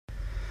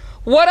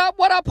What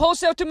up,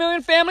 Wholesale to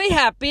Million family?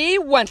 Happy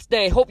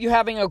Wednesday. Hope you're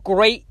having a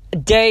great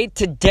day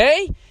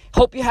today.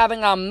 Hope you're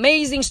having an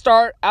amazing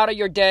start out of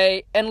your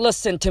day. And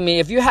listen to me,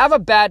 if you have a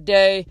bad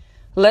day,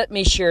 let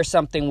me share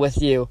something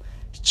with you.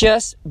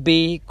 Just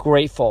be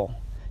grateful.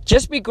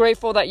 Just be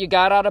grateful that you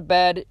got out of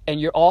bed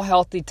and you're all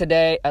healthy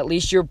today. At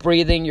least you're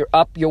breathing, you're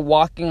up, you're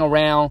walking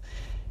around.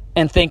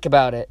 And think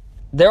about it.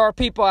 There are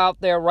people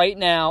out there right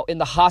now in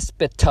the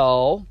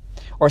hospital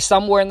or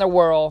somewhere in the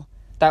world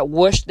that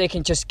wish they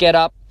can just get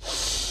up,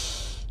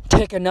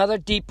 take another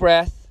deep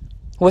breath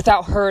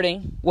without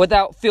hurting,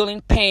 without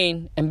feeling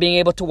pain, and being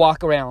able to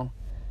walk around.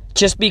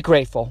 Just be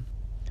grateful.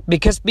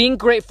 Because being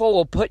grateful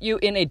will put you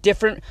in a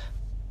different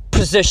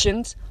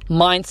positions,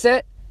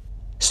 mindset,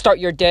 start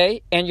your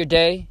day and your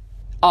day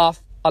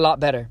off a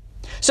lot better.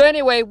 So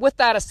anyway, with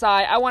that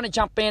aside, I want to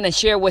jump in and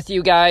share with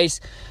you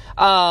guys,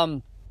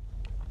 I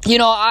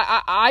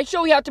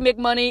show you how to make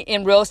money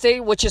in real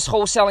estate, which is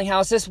wholesaling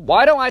houses.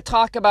 Why don't I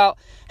talk about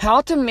how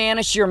to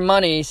manage your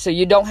money so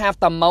you don't have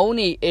the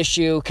money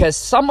issue? Because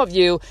some of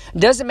you,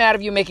 doesn't matter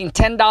if you're making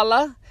 $10,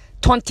 $20,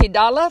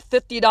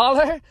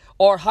 $50,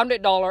 or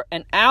 $100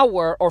 an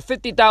hour, or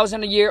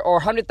 $50,000 a year,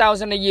 or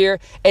 $100,000 a year.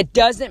 It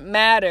doesn't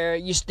matter.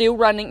 You're still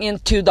running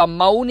into the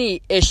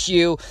money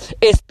issue.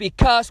 It's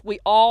because we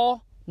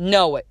all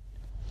know it.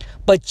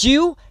 But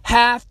you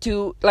have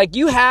to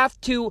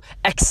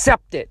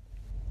accept it.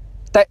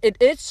 That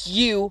it's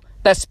you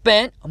that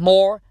spent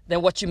more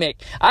than what you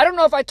make. I don't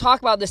know if I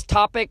talked about this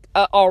topic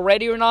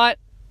already or not,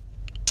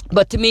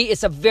 but to me,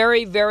 it's a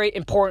very, very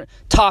important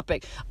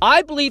topic.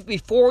 I believe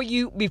before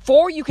you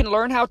can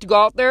learn how to go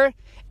out there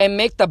and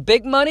make the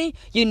big money,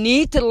 you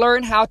need to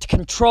learn how to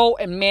control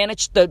and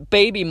manage the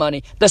baby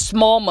money, the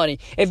small money.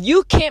 If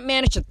you can't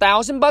manage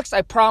 $1,000,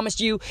 I promise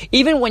you,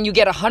 even when you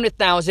get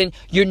 100,000,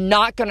 you're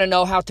not going to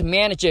know how to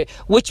manage it,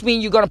 which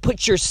means you're going to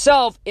put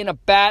yourself in a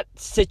bad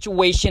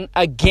situation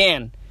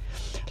again.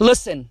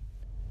 Listen,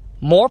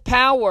 the more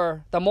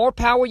power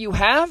you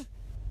have,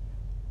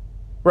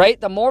 right?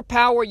 The more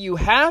power you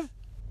have,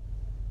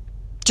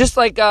 just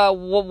like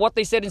what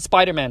they said in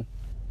Spider-Man,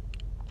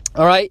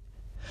 all right?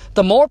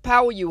 The more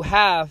power you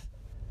have,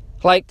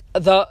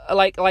 the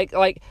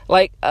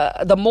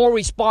more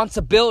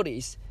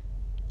responsibilities.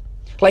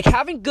 Like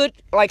having good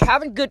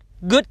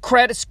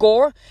credit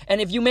score,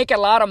 and if you make a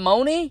lot of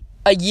money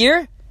a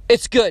year,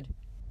 it's good.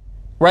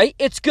 Right?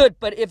 It's good,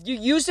 but if you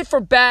use it for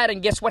bad,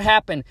 and guess what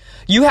happened?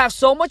 You have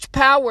so much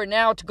power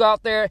now to go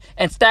out there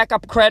and stack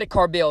up credit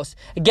card bills,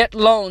 get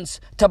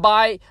loans to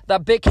buy the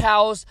big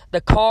house,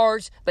 the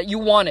cars that you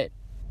wanted.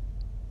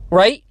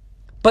 Right?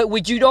 But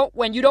when you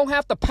don't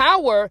have the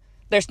power,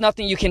 there's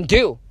nothing you can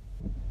do.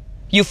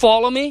 You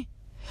follow me?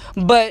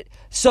 But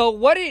so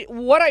what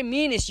I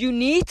mean is you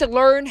need to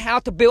learn how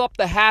to build up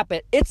the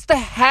habit. It's the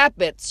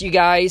habits, you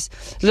guys.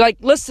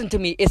 Listen to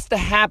me. It's the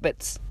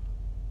habits.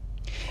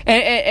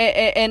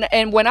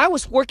 And when I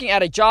was working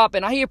at a job,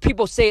 and I hear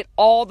people say it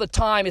all the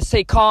time, and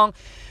say, Kong,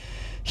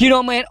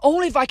 man,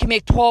 only if I can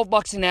make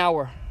 $12 an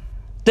hour.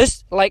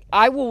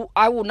 I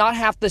will not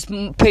have this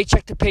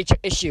paycheck to paycheck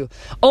issue.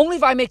 Only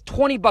if I make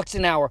 $20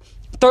 an hour,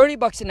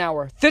 $30 an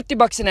hour,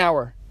 $50 an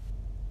hour.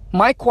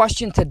 My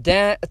question to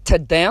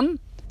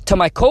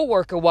my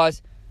coworker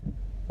was,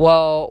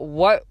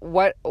 well,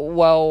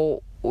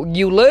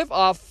 you live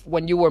off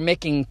when you were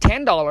making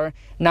 $10,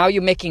 now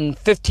you're making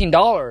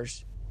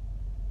 $15.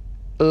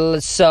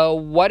 So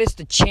what is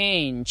the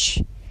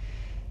change?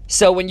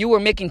 So when you were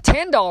making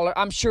 $10,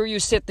 I'm sure you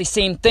said the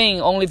same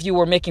thing. Only if you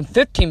were making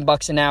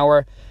 $15 an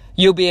hour,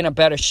 you'll be in a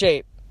better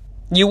shape.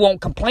 You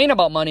won't complain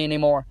about money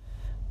anymore.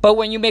 But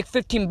when you make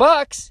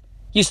 $15,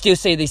 you still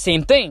say the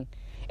same thing.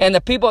 And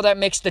the people that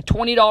makes the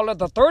 $20,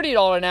 the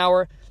 $30 an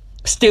hour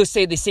still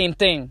say the same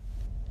thing.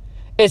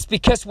 It's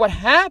because what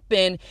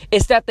happened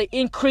is that they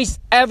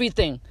increased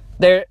everything.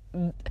 Their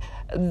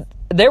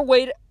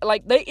weight,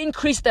 they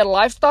increased their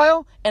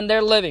lifestyle and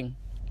their living.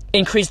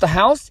 Increase the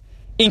house,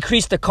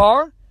 increase the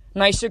car,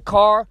 nicer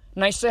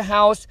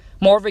house,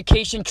 more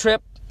vacation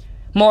trip,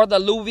 more the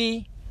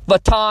Louis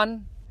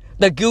Vuitton,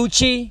 the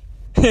Gucci,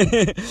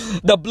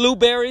 the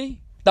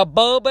Blueberry, the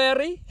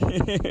Burberry.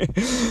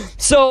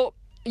 So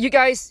you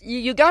guys,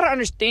 you got to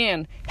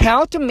understand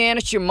how to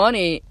manage your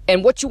money,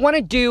 and what you want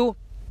to do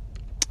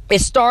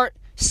is start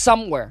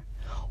somewhere.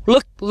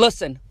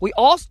 Listen, we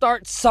all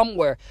start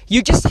somewhere.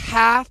 You just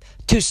have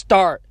to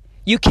start.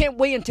 You can't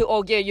wait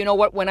until,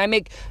 when I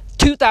make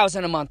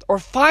 $2,000 a month or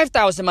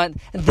 $5,000 a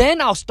month,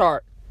 then I'll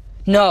start.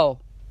 No,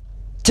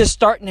 just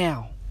start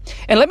now.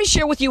 And let me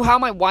share with you how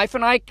my wife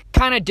and I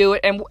kind of do it.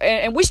 And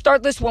we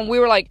start this when we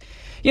were 18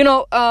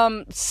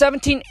 and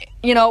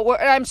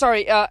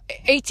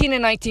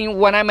 19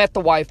 when I met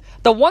the wife.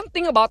 The one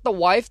thing about the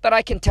wife that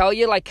I can tell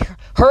you,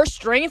 her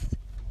strength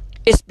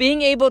is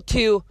being able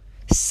to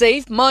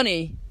save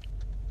money,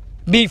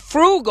 be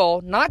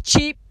frugal, not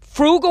cheap,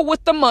 frugal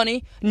with the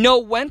money, know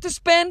when to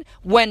spend,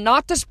 when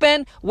not to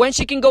spend, when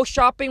she can go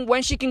shopping,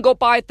 when she can go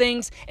buy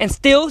things, and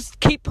still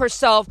keep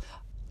herself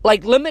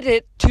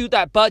limited to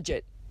that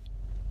budget.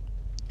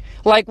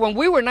 Like when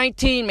we were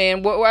 19,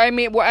 man, I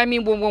mean, when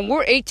we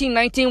were 18,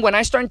 19, when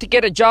I started to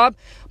get a job,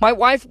 my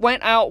wife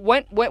went out,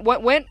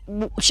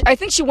 I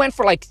think she went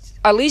for like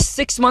at least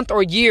 6 months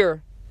or a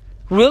year.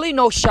 Really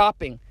no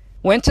shopping.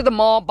 Went to the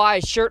mall, buy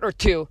a shirt or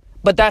two,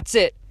 but that's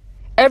it.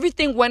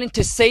 Everything went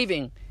into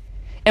saving.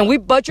 And we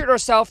budgeted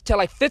ourselves to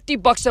like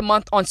 $50 a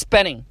month on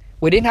spending.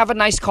 We didn't have a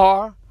nice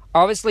car.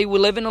 Obviously, we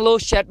live in a little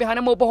shed behind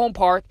a mobile home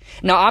park.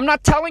 Now, I'm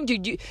not telling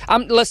you,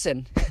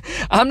 listen,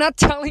 I'm not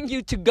telling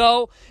you to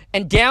go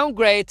and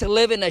downgrade to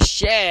live in a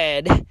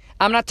shed.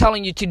 I'm not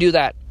telling you to do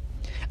that.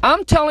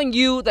 I'm telling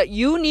you that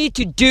you need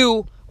to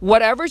do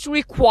whatever's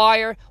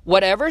required,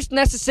 whatever's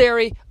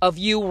necessary of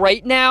you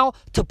right now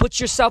to put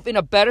yourself in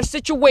a better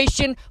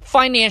situation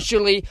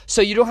financially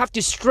so you don't have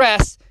to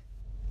stress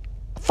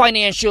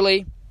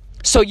financially.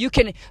 So you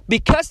can,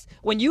 because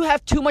when you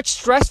have too much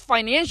stress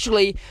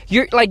financially,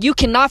 you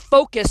cannot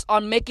focus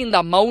on making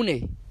the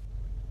money.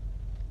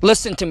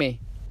 Listen to me.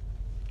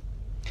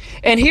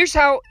 And here's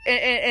how,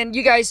 and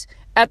you guys,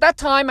 at that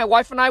time, my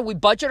wife and I, we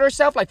budgeted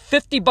ourselves like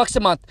 $50 a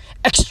month.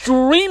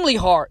 Extremely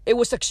hard. It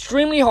was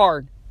extremely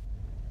hard.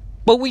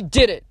 But we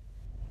did it.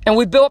 And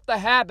we built up the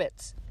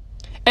habits.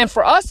 And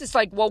for us, it's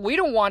like, well, we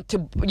don't want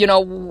to,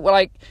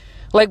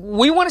 like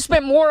we want to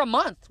spend more a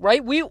month,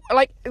 right? We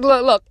like,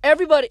 look,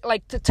 everybody,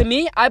 like to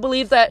me, I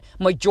believe that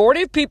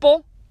majority of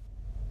people,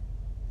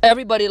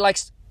 everybody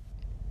likes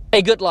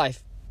a good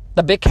life.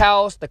 The big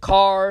house, the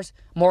cars,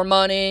 more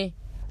money,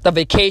 the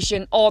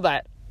vacation, all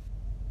that.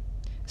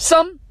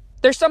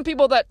 There's some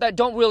people that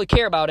don't really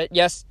care about it.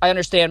 Yes, I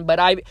understand. But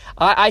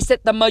I said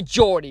the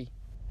majority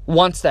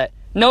wants that.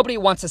 Nobody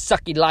wants a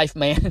sucky life,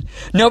 man.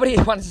 Nobody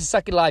wants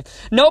a sucky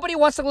life. Nobody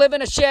wants to live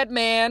in a shed,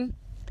 man.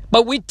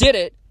 But we did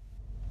it.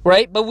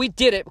 Right? But we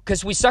did it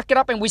because we suck it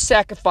up and we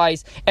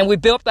sacrificed and we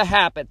built the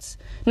habits.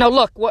 Now,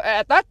 look,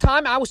 at that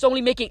time, I was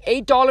only making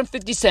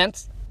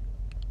 $8.50.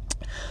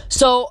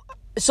 So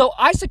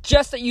I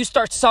suggest that you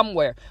start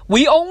somewhere.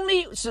 We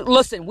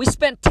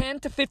spend 10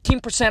 to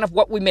 15% of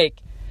what we make.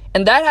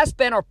 And that has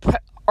been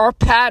our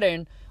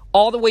pattern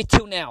all the way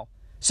to now.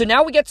 So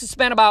now we get to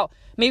spend about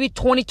maybe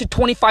 $20,000 to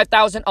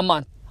 $25,000 a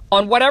month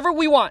on whatever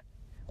we want.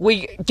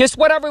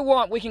 Whatever we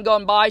want, we can go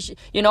and buy.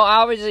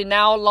 Obviously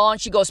now Lon,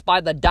 she goes buy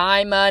the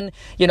Diamond.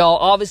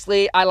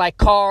 Obviously I like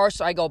cars,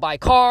 so I go buy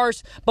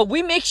cars. But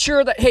we make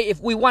sure that, hey, if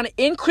we want to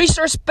increase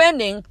our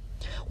spending,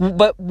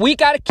 but we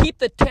got to keep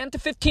the 10 to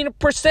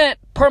 15%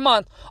 per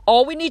month.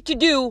 All we need to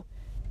do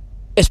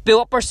is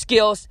build up our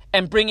skills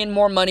and bring in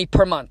more money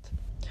per month.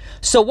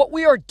 So what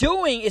we are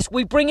doing is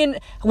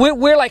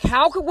we're like,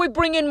 how could we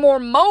bring in more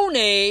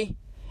money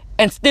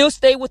and still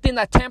stay within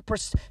that 10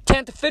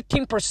 to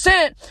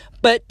 15%,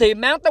 but the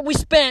amount that we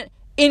spent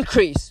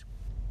increase?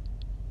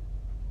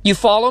 You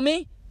follow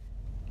me?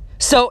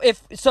 So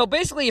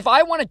basically, if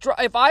I want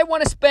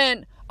to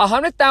spend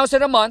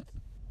 $100,000 a month,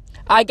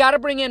 I got to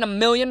bring in $1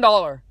 million.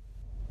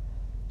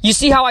 You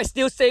see how I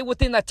still stay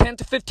within that 10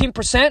 to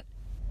 15%?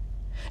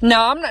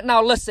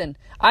 Now listen,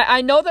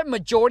 I know that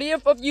majority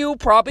of you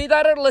probably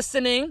that are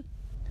listening,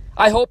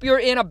 I hope you're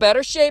in a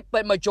better shape,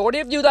 but majority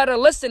of you that are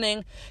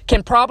listening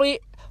can probably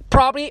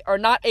are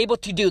not able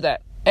to do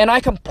that. And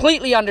I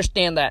completely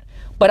understand that.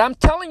 But I'm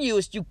telling you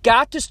is you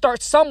got to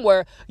start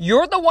somewhere.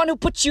 You're the one who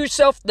puts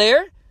yourself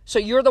there. So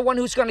you're the one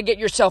who's going to get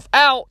yourself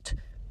out.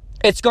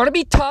 It's going to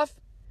be tough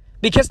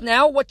because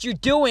now what you're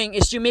doing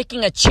is you're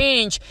making a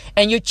change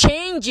and you're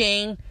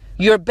changing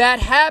your bad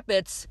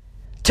habits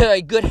to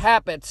a good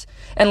habits.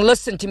 And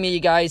listen to me,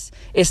 you guys,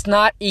 it's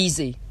not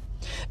easy.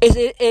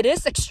 It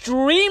is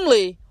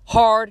extremely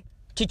hard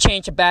to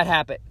change a bad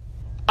habit.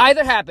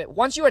 Either habit.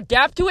 Once you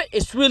adapt to it,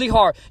 it's really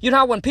hard. You know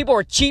how when people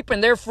are cheap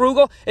and they're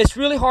frugal, it's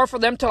really hard for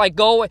them to like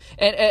go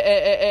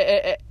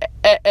and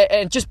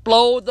just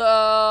blow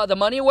the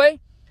money away.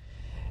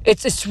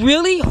 It's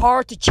really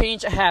hard to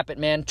change a habit,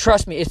 man.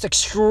 Trust me, it's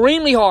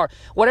extremely hard.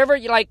 Whatever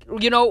you like,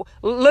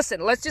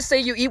 listen, let's just say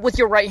you eat with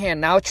your right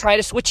hand. Now try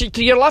to switch it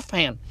to your left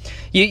hand.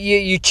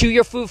 You chew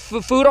your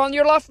food on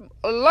your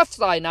left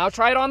side. Now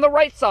try it on the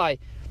right side.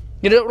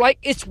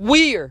 It's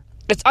weird.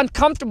 It's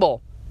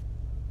uncomfortable.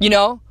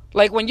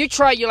 Like when you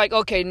try, you're like,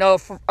 okay, no,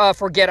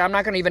 forget it. I'm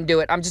not going to even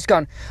do it. I'm just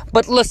going.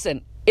 But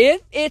listen,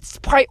 if it's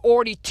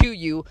priority to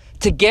you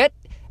to get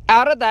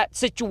out of that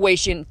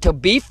situation, to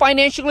be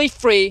financially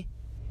free,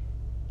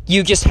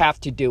 you just have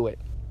to do it.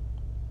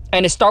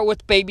 And it start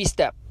with baby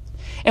step.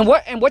 And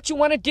what you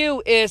want to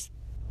do is,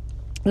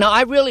 now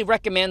I really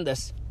recommend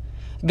this.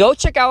 Go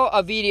check out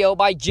a video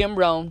by Jim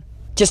Rohn.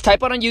 Just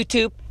type it on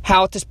YouTube,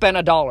 how to spend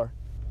 $1.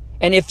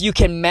 And if you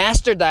can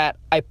master that,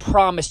 I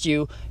promise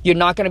you're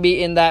not going to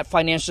be in that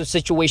financial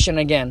situation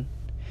again.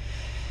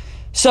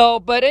 So,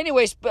 but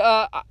anyways,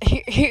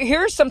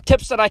 here are some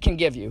tips that I can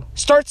give you.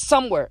 Start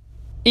somewhere.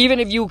 Even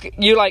if you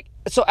like,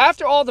 so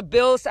after all the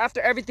bills, after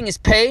everything is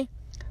paid,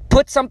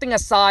 put something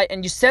aside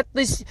and you set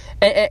this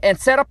and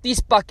set up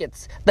these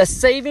buckets, the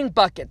saving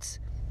buckets,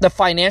 the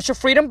financial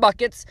freedom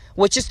buckets,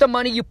 which is the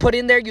money you put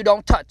in there you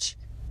don't touch.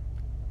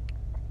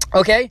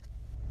 Okay?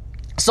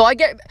 So I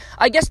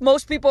guess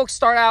most people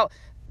start out,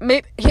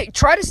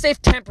 try to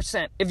save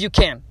 10% if you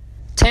can.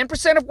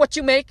 10% of what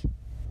you make,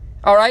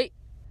 all right?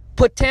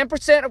 Put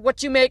 10% of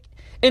what you make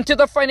into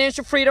the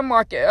financial freedom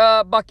market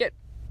bucket.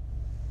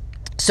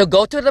 So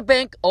go to the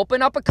bank,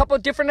 open up a couple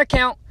of different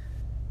accounts,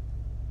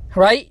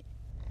 right?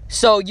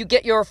 So you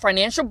get your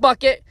financial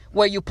bucket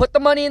where you put the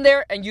money in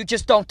there and you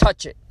just don't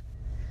touch it.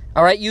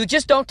 All right, you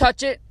just don't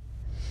touch it.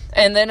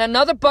 And then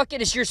another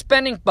bucket is your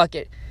spending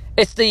bucket.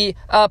 It's the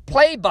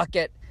play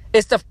bucket.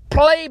 It's the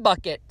play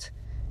bucket.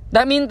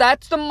 That means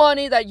that's the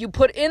money that you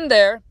put in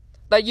there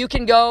that you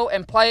can go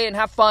and play and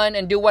have fun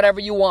and do whatever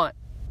you want.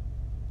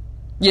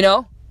 You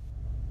know?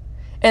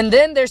 And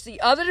then there's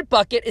the other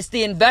bucket, it's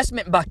the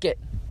investment bucket.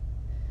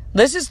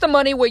 This is the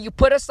money where you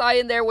put aside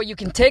in there where you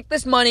can take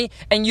this money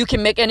and you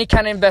can make any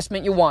kind of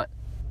investment you want.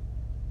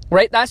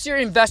 Right? That's your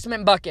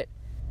investment bucket.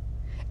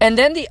 And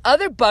then the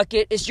other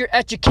bucket is your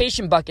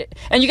education bucket.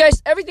 And you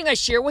guys, everything I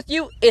share with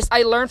you is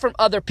I learned from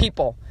other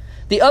people.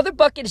 The other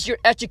bucket is your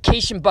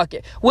education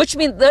bucket, which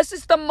means this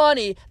is the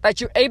money that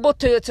you're able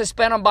to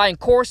spend on buying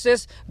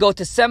courses, go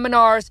to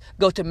seminars,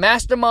 go to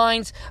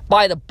masterminds,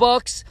 buy the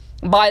books,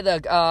 buy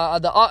the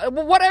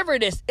whatever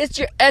it is. It's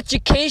your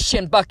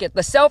education bucket,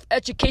 the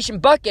self-education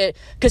bucket,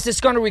 because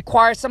it's going to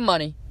require some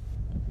money,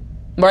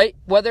 right?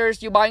 Whether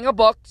it's you buying a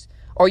book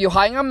or you're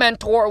hiring a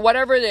mentor or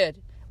whatever it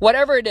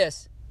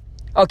is.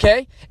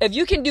 Okay? If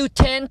you can do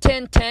 10%,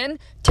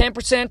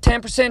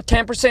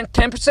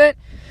 10%,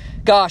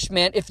 gosh,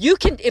 man, if you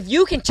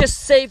can just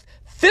save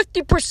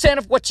 50%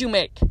 of what you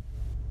make.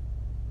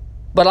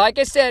 But like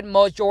I said,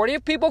 majority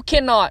of people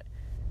cannot.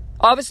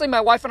 Obviously,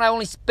 my wife and I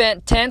only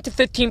spent 10 to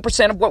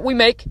 15% of what we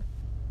make.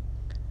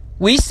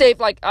 We save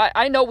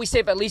I know we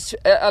save at least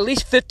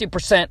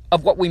 50%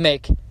 of what we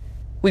make.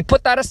 We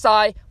put that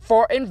aside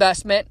for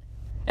investment,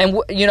 and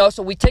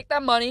so we take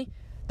that money.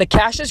 The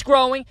cash is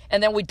growing,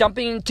 and then we dump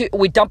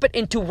it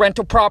into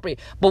rental property.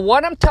 But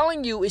what I'm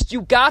telling you is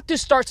you got to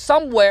start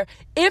somewhere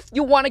if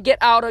you want to get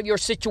out of your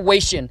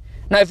situation.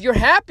 Now, if you're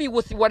happy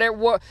with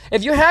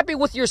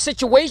your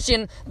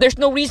situation, there's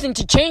no reason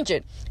to change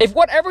it. If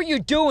whatever you're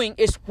doing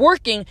is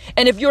working,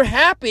 and if you're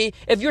happy,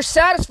 if you're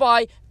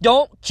satisfied,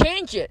 don't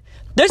change it.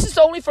 This is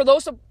only for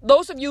those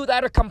of you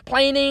that are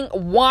complaining,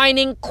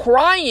 whining,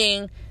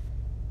 crying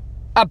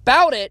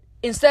about it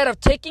instead of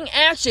taking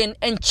action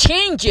and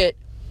change it.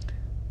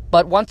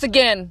 But once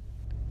again,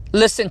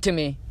 listen to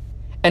me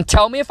and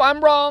tell me if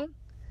I'm wrong.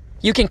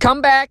 You can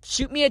come back,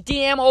 shoot me a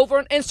DM over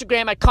on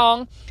Instagram at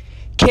Khang,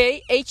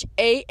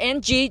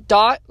 KHANG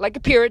dot, like a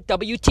period,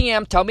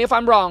 WTM. Tell me if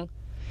I'm wrong.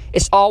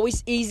 It's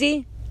always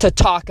easy to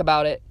talk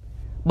about it,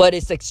 but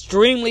it's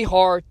extremely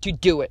hard to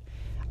do it.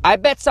 I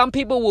bet some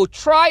people will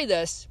try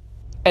this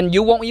and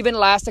you won't even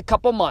last a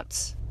couple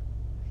months.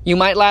 You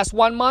might last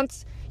 1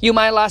 month, you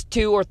might last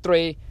 2 or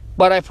 3,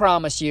 but I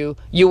promise you,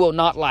 you will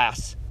not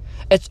last.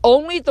 It's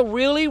only the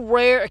really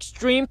rare,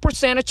 extreme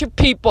percentage of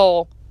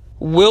people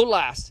will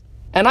last.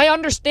 And I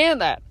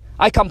understand that.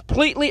 I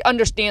completely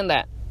understand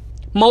that.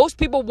 Most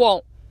people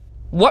won't.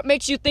 What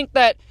makes you think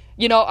that,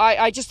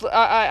 I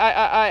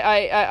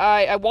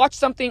watched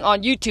something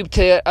on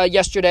YouTube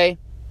yesterday,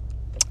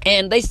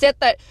 and they said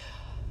that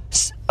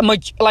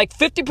like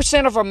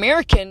 50% of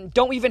Americans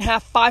don't even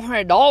have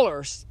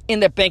 $500 in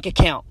their bank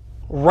account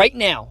right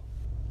now.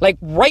 Like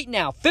right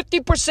now,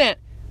 50%,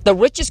 the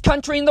richest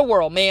country in the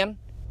world, man.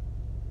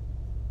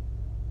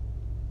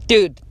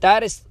 Dude,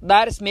 that is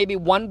maybe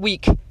 1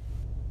 week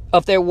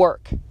of their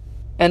work,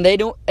 and they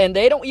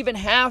don't even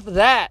have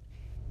that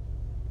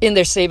in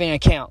their saving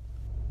account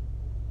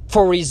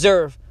for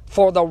reserve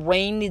for the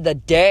rainy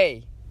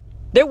day.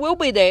 There will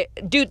be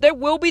there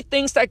will be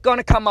things that are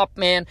gonna come up,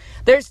 man.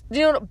 There's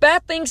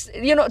bad things,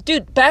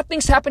 bad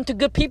things happen to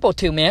good people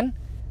too, man.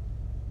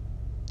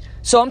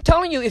 So I'm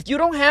telling you, if you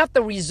don't have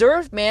the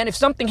reserve, man, if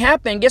something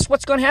happened, guess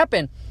what's gonna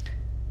happen?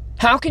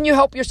 How can you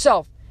help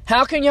yourself?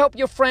 How can you help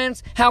your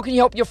friends? How can you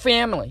help your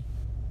family?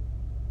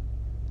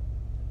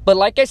 But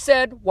like I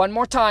said, one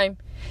more time,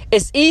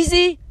 it's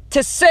easy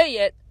to say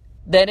it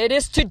than it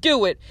is to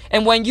do it.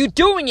 And when you're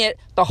doing it,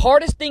 the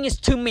hardest thing is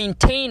to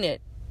maintain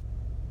it.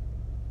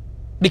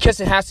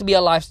 Because it has to be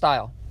a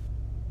lifestyle.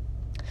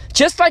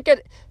 Just like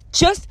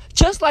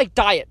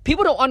diet.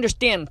 People don't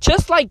understand.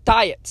 Just like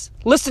diets.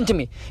 Listen to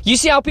me. You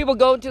see how people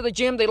go into the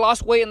gym, they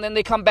lost weight, and then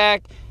they come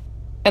back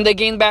and they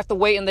gain back the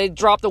weight and they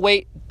drop the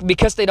weight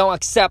because they don't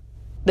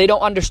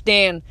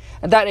understand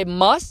that it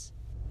must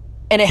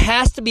and it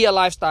has to be a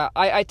lifestyle.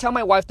 I tell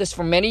my wife this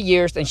for many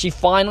years, and she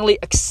finally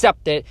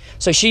accepted.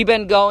 So she's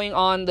been going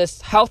on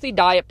this healthy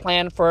diet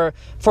plan for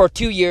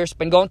 2 years,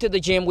 been going to the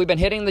gym. We've been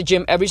hitting the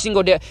gym every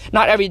single day,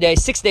 not every day,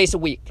 6 days a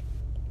week.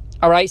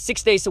 All right,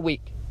 6 days a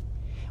week.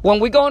 When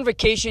we go on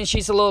vacation,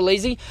 she's a little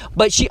lazy,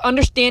 but she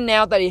understands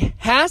now that it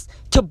has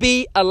to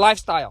be a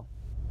lifestyle.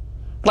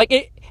 Like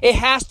it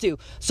has to.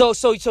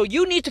 So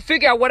you need to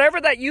figure out whatever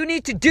that you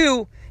need to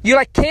do. You're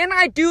like, can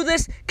I do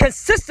this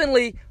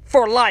consistently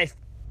for life?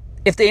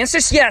 If the answer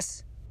is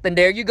yes, then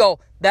there you go.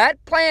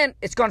 That plan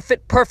is going to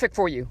fit perfect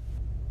for you.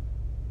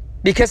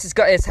 Because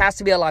it has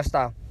to be a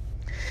lifestyle.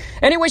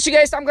 Anyways, you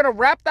guys, I'm going to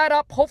wrap that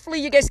up.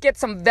 Hopefully you guys get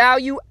some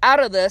value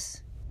out of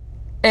this.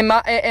 And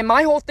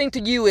my whole thing to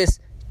you is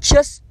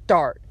just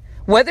start.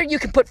 Whether you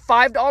can put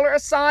 $5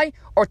 aside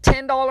or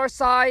 $10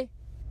 aside,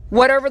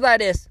 whatever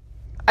that is,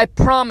 I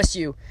promise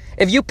you,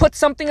 if you put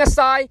something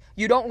aside,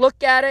 you don't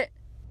look at it,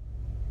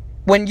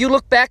 when you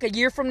look back a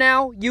year from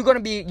now, you're gonna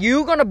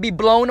be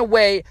blown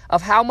away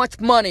of how much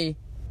money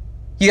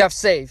you have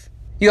saved,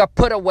 you have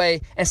put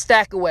away and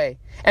stack away.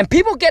 And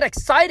people get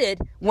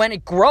excited when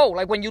it grow.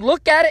 Like when you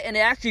look at it and it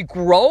actually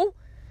grow,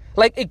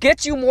 like it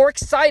gets you more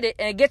excited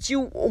and it gets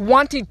you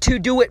wanting to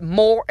do it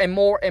more and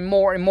more and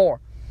more and more.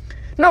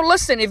 Now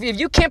listen, if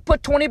you can't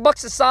put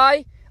 $20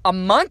 aside a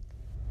month,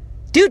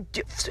 dude,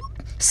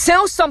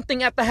 sell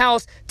something at the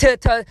house to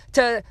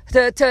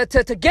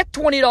get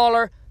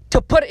 $20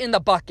 to put it in the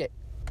bucket.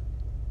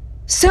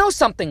 Sell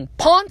something,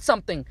 pawn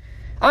something.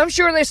 I'm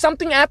sure there's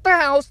something at the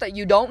house that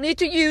you don't need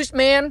to use,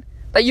 man,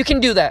 that you can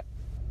do that.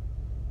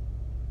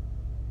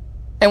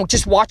 And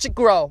just watch it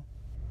grow.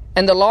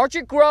 And the larger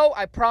it grow,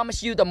 I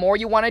promise you, the more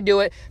you want to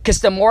do it,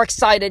 because the more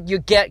excited you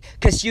get,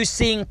 because you're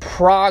seeing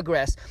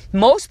progress.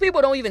 Most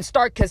people don't even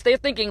start because they're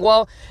thinking,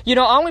 well, I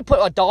only put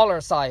 $1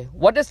 aside.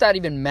 What does that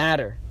even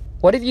matter?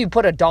 What if you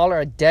put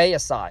 $1 a day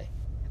aside?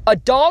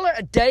 $1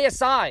 a day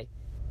aside.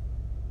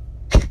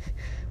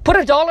 Put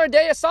 $1 a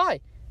day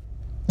aside.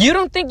 You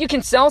don't think you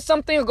can sell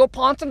something or go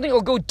pawn something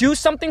or go do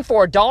something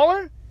for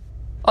 $1?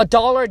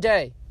 $1 a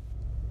day.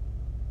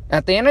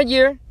 At the end of the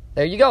year,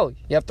 there you go.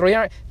 You have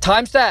 300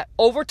 times that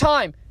over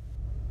time.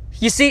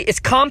 You see, it's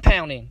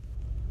compounding.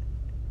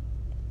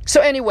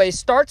 So anyway,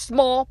 start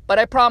small, but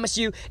I promise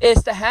you,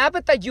 it's the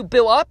habit that you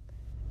build up,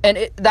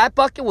 and that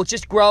bucket will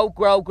just grow,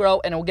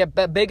 and it will get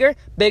bigger.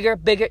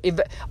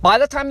 By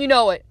the time you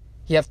know it,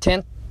 you have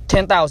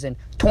 10,000,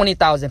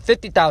 20,000,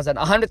 50,000,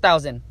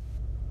 100,000.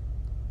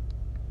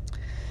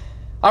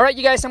 All right,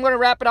 you guys, I'm going to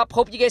wrap it up.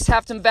 Hope you guys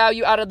have some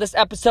value out of this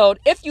episode.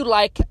 If you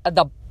like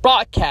the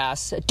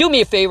broadcast, do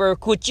me a favor.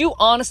 Could you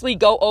honestly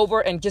go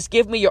over and just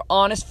give me your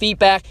honest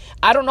feedback?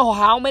 I don't know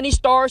how many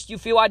stars you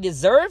feel I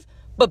deserve,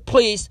 but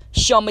please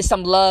show me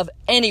some love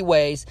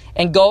anyways,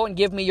 and go and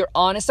give me your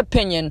honest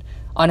opinion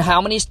on how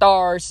many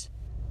stars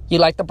you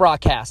like the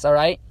broadcast, all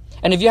right?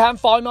 And if you haven't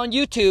followed me on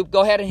YouTube,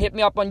 go ahead and hit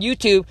me up on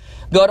YouTube.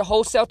 Go to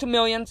Wholesale to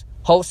Millions,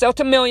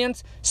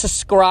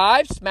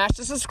 subscribe, smash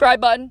the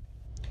subscribe button,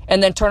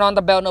 and then turn on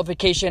the bell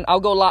notification. I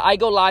go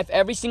live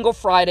every single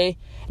Friday,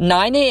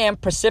 9 a.m.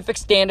 Pacific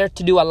Standard,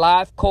 to do a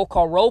live cold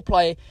call role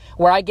play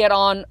where I get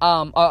on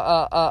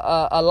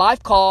a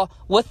live call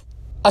with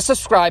a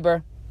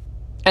subscriber,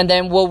 and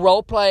then we'll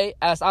role play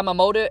as I'm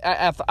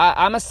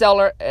a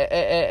seller,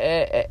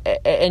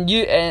 and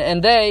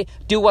they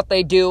do what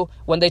they do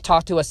when they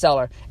talk to a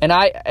seller, and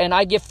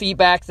I give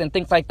feedbacks and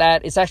things like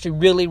that. It's actually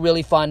really,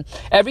 really fun.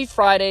 Every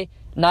Friday,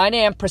 9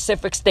 a.m.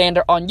 Pacific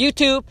Standard on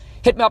YouTube.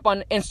 Hit me up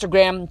on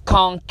Instagram,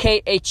 Khang,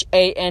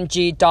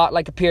 KHANG,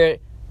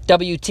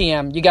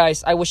 WTM. You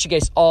guys, I wish you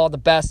guys all the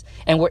best,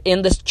 and we're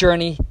in this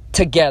journey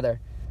together.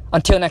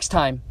 Until next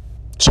time,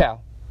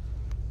 ciao.